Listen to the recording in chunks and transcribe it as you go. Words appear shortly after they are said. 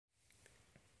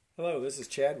Hello, this is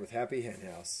Chad with Happy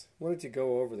Henhouse. Wanted to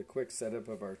go over the quick setup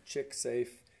of our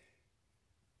CH1K-SAFE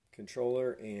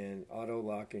controller and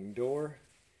auto-locking door.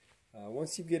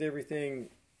 Once you get everything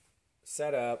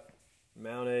set up,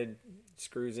 mounted,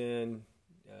 screws in,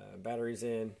 batteries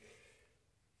in,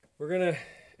 we're going to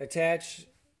attach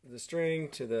the string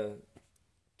to the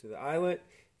eyelet.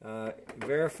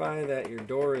 Verify that your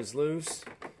door is loose,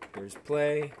 there's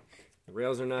play, the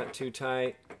rails are not too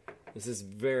tight. This is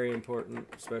very important,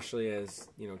 especially as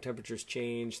temperatures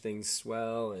change, things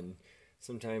swell, and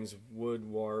sometimes wood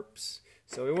warps.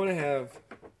 So we want to have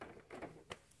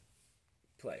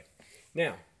play.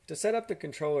 Now, to set up the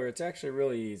controller, it's actually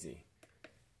really easy.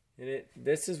 And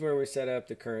this is where we set up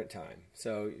the current time.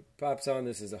 So it pops on.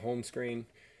 This is a home screen.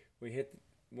 We hit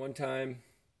one time.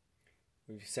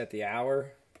 We set the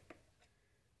hour.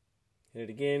 Hit it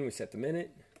again. We set the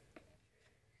minute.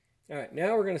 All right.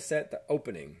 Now we're going to set the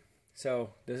opening. So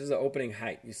this is the opening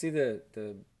height. You see the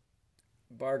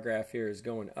bar graph here is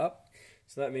going up.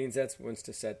 So that means that's wants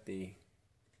to set the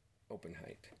open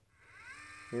height.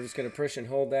 We're just going to push and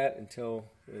hold that until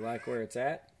we like where it's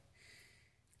at.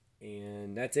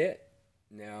 And that's it.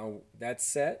 Now that's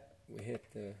set. We hit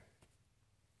the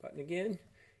button again.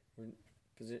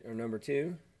 Or number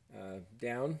 2,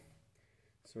 down.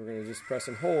 So we're going to just press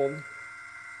and hold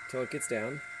until it gets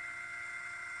down.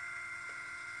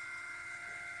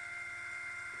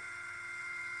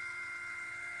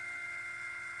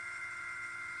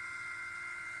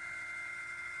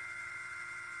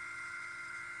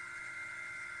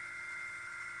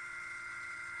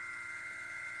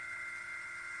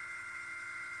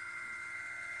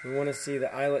 We want to see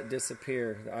the eyelet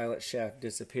disappear, the eyelet shaft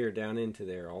disappear down into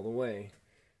there all the way.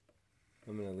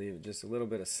 I'm going to leave it just a little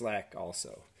bit of slack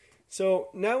also. So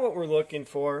now what we're looking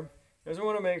for is we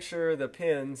want to make sure the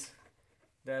pins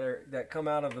that come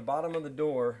out of the bottom of the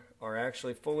door are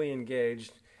actually fully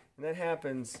engaged. And that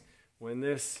happens when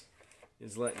this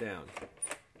is let down.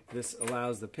 This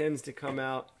allows the pins to come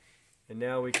out, and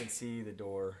now we can see the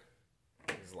door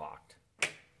is locked.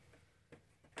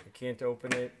 I can't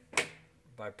open it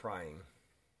by prying.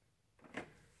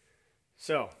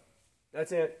 So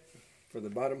that's it for the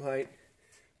bottom height.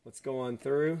 Let's go on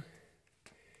through.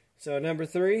 So number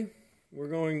 3, we're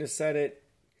going to set it.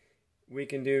 We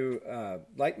can do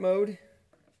light mode,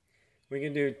 we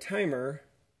can do timer,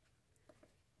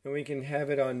 and we can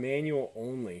have it on manual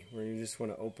only, where you just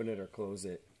want to open it or close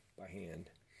it by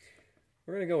hand.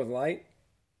 We're going to go with light.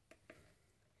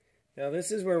 Now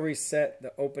this is where we set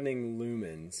the opening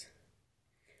lumens.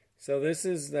 So this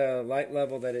is the light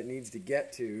level that it needs to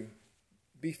get to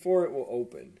before it will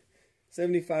open.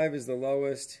 75 is the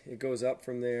lowest. It goes up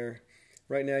from there.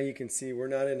 Right now you can see we're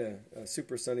not in a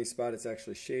super sunny spot. It's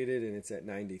actually shaded and it's at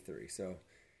 93. So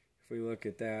if we look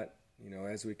at that,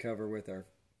 as we cover with our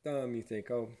thumb, you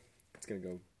think, oh, it's going to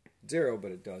go 0,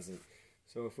 but it doesn't.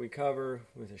 So if we cover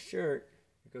with a shirt,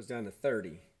 it goes down to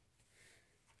 30.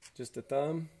 Just the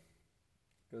thumb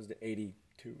goes to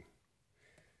 82.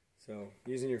 So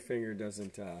using your finger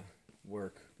doesn't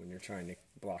work when you're trying to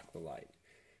block the light.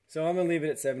 So I'm going to leave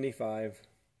it at 75.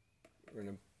 We're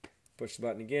going to push the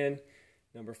button again.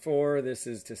 Number 4, this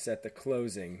is to set the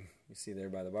closing. You see there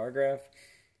by the bar graph.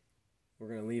 We're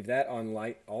going to leave that on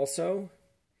light also.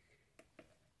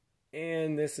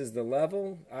 And this is the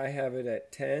level. I have it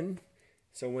at 10.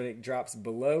 So when it drops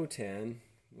below 10,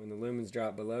 when the lumens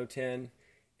drop below 10,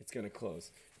 it's going to close.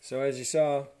 So as you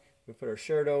saw, we put our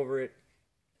shirt over it.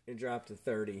 It dropped to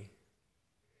 30.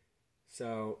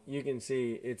 So you can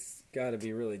see it's got to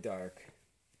be really dark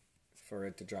for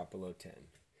it to drop below 10.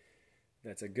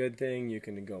 That's a good thing. You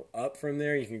can go up from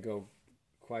there. You can go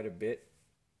quite a bit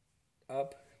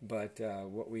up, but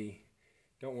what we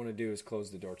don't want to do is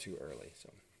close the door too early. So,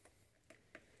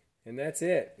 and that's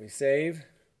it. We save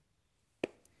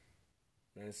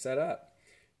and it's set up.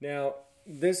 Now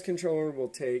this controller will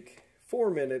take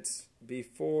 4 minutes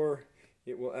before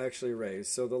it will actually raise.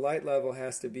 So the light level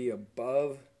has to be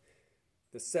above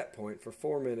the set point for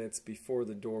 4 minutes before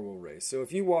the door will raise. So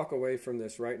if you walk away from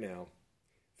this right now,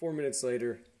 4 minutes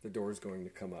later, the door is going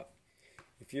to come up.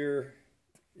 If you're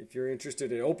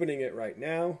interested in opening it right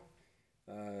now,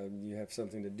 you have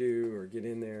something to do or get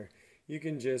in there, you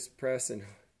can just press, and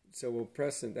so we'll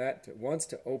press that once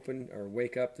to open or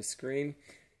wake up the screen,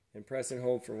 and press and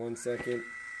hold for 1 second,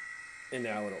 and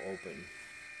now it'll open.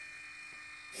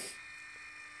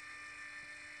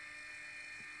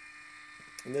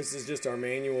 And this is just our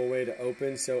manual way to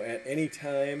open. So at any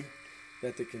time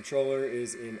that the controller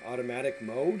is in automatic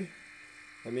mode,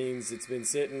 that means it's been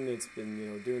sitting, it's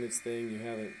been doing its thing. You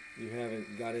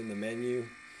haven't got in the menu.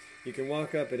 You can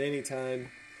walk up at any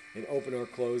time and open or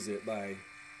close it by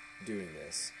doing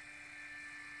this.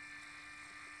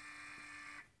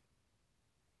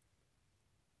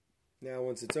 Now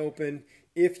once it's open,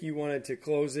 if you wanted to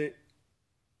close it,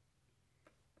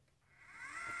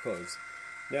 close.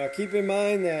 Now keep in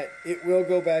mind that it will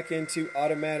go back into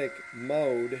automatic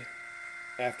mode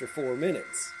after 4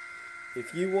 minutes.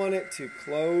 If you want it to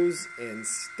close and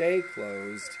stay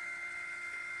closed,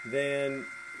 then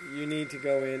you need to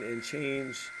go in and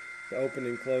change the open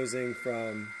and closing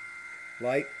from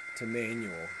light to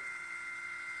manual.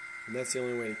 And that's the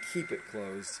only way to keep it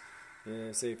closed.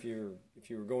 Say if you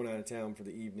were going out of town for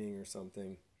the evening or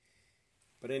something.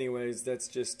 But anyways, that's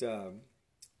just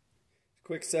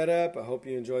quick setup. I hope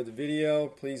you enjoyed the video.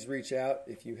 Please reach out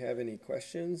if you have any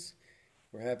questions.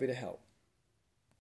 We're happy to help.